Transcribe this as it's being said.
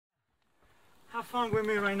Have fun with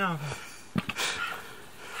me right now.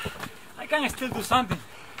 I can still do something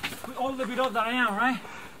with all the build up that I am, right?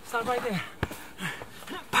 Start right there.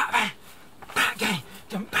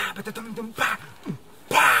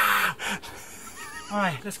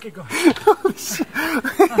 Alright, let's keep going.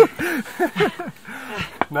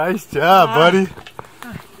 Nice job, buddy.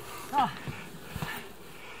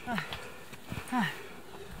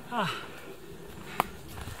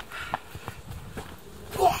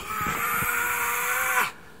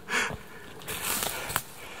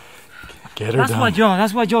 Get her That's done.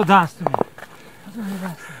 what Joe does to me. That's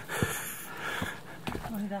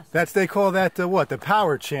what he does to me. They call that what? The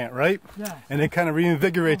power chant, right? Yeah. And it kind of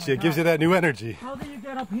reinvigorates you, gives you that new energy. How did you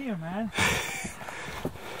get up here, man?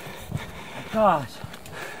 Gosh.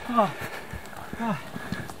 Oh.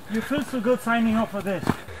 You feel so good signing up for this.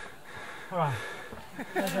 Alright.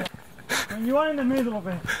 When you are in the middle of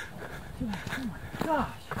it. Oh my gosh.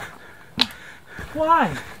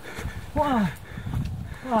 Why?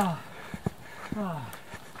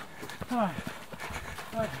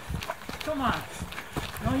 Come on.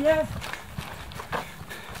 Not yet?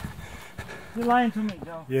 You're lying to me,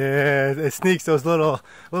 Joe. Yeah, it sneaks those little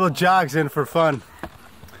jogs in for fun.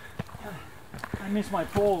 I miss my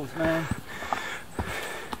poles, man.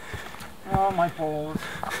 Oh, my poles.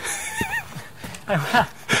 I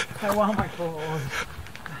want my poles.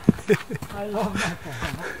 I love my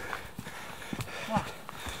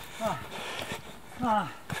poles.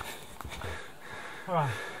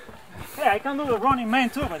 Alright. Hey, I can do the running man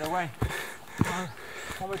too, by the way.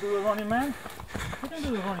 Want me to do the running man? I can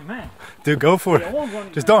do the running man. Dude, go for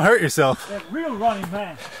it. Just don't hurt yourself. The real running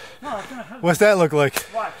man. No, that's gonna help. What's that look like?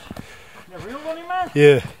 Watch. The real running man?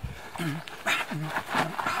 Yeah.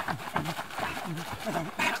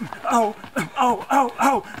 Oh,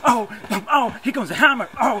 here comes the hammer.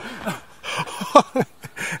 Oh.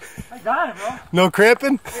 I got it, bro. No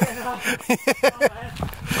cramping?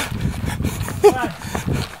 Right.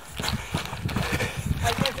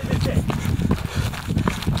 I get to this thing.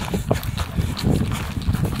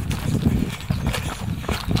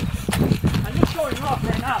 I'm just showing off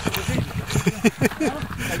right now for the video.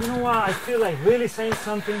 You know what? I feel like really saying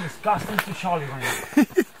something disgusting to Charlie right now.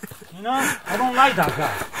 You know? I don't like that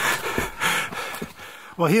guy.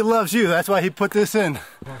 Well, he loves you. That's why he put this in.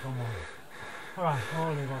 Alright,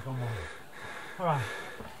 holy guacamole. Alright.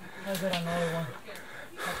 Let's get another one.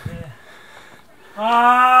 Up there.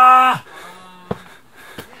 Ah!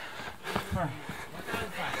 Right.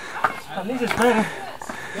 At least it's better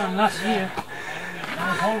than last year. And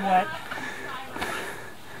it's all wet.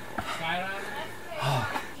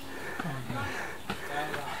 Oh.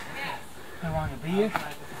 I want a beer.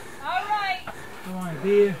 Alright. I want a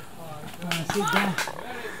beer. I want to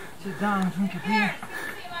sit down and drink a beer.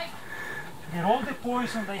 Get all the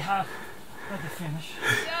poison they have at the finish.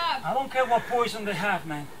 I don't care what poison they have,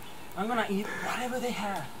 man. I'm gonna eat whatever they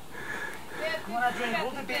have. I'm gonna drink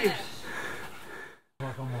all the beers.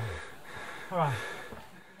 Alright,